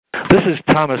This is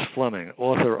Thomas Fleming,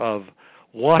 author of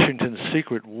Washington's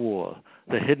Secret War,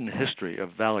 The Hidden History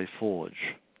of Valley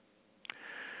Forge.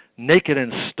 Naked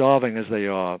and starving as they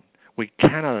are, we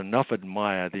cannot enough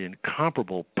admire the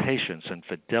incomparable patience and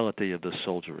fidelity of the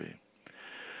soldiery.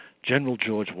 General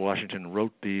George Washington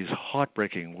wrote these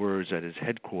heartbreaking words at his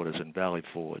headquarters in Valley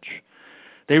Forge.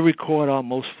 They record our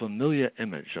most familiar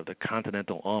image of the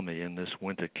Continental Army in this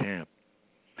winter camp.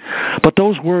 But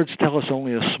those words tell us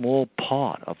only a small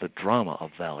part of the drama of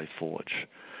Valley Forge.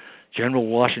 General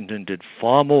Washington did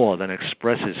far more than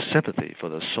express his sympathy for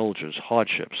the soldiers'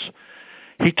 hardships.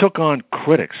 He took on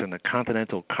critics in the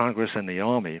Continental Congress and the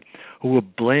Army who were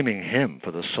blaming him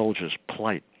for the soldiers'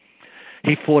 plight.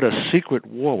 He fought a secret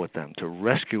war with them to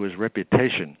rescue his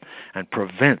reputation and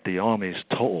prevent the Army's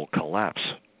total collapse.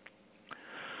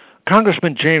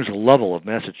 Congressman James Lovell of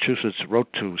Massachusetts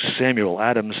wrote to Samuel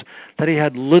Adams that he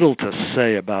had little to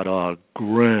say about our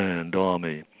grand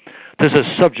army. This is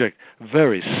a subject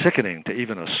very sickening to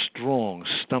even a strong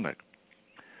stomach.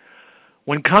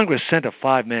 When Congress sent a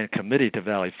 5-man committee to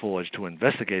Valley Forge to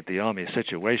investigate the Army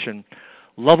situation,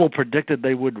 Lovell predicted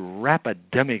they would rap a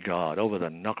demigod over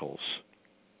the knuckles.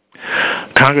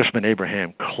 Congressman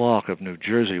Abraham Clark of New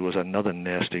Jersey was another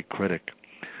nasty critic.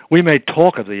 We may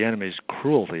talk of the enemy's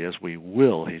cruelty as we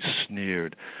will, he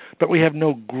sneered, but we have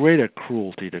no greater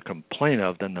cruelty to complain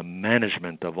of than the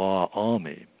management of our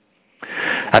army.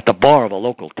 At the bar of a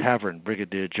local tavern,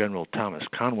 Brigadier General Thomas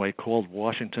Conway called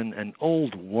Washington an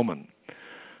old woman.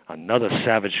 Another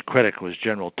savage critic was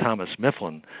General Thomas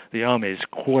Mifflin, the Army's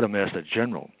quartermaster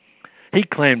general. He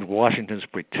claimed Washington's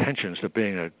pretensions to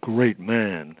being a great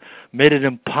man made it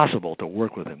impossible to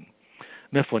work with him.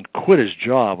 Mifflin quit his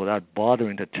job without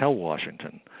bothering to tell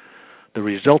Washington. The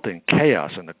resulting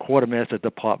chaos in the quartermaster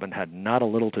department had not a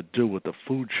little to do with the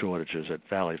food shortages at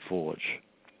Valley Forge.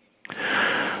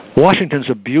 Washington's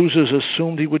abusers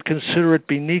assumed he would consider it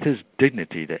beneath his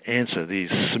dignity to answer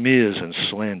these smears and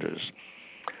slanders.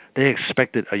 They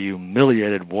expected a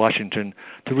humiliated Washington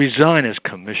to resign his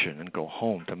commission and go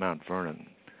home to Mount Vernon.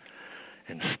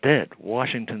 Instead,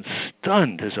 Washington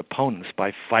stunned his opponents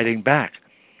by fighting back.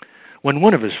 When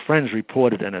one of his friends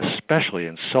reported an especially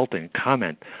insulting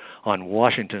comment on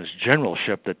Washington's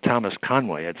generalship that Thomas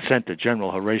Conway had sent to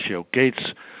General Horatio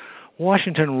Gates,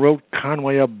 Washington wrote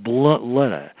Conway a blunt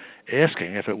letter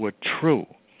asking if it were true.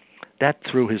 That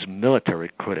threw his military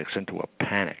critics into a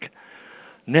panic.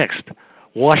 Next,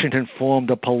 Washington formed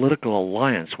a political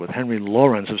alliance with Henry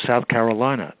Laurens of South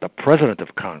Carolina, the president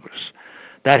of Congress.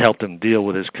 That helped him deal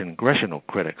with his congressional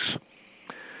critics.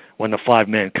 When the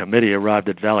 5-man committee arrived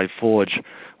at Valley Forge,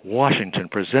 Washington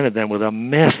presented them with a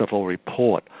masterful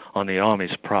report on the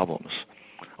Army's problems.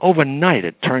 Overnight,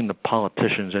 it turned the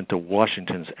politicians into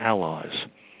Washington's allies.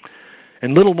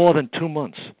 In little more than 2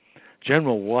 months,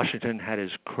 General Washington had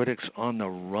his critics on the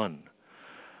run.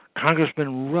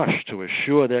 Congressmen rushed to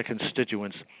assure their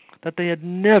constituents that they had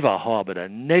never harbored a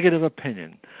negative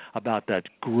opinion about that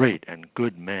great and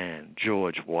good man,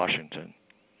 George Washington.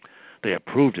 They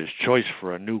approved his choice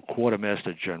for a new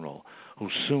quartermaster general, who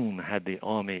soon had the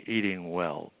Army eating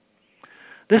well.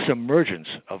 This emergence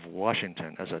of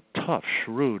Washington as a tough,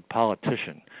 shrewd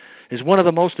politician is one of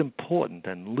the most important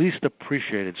and least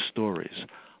appreciated stories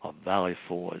of Valley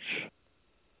Forge.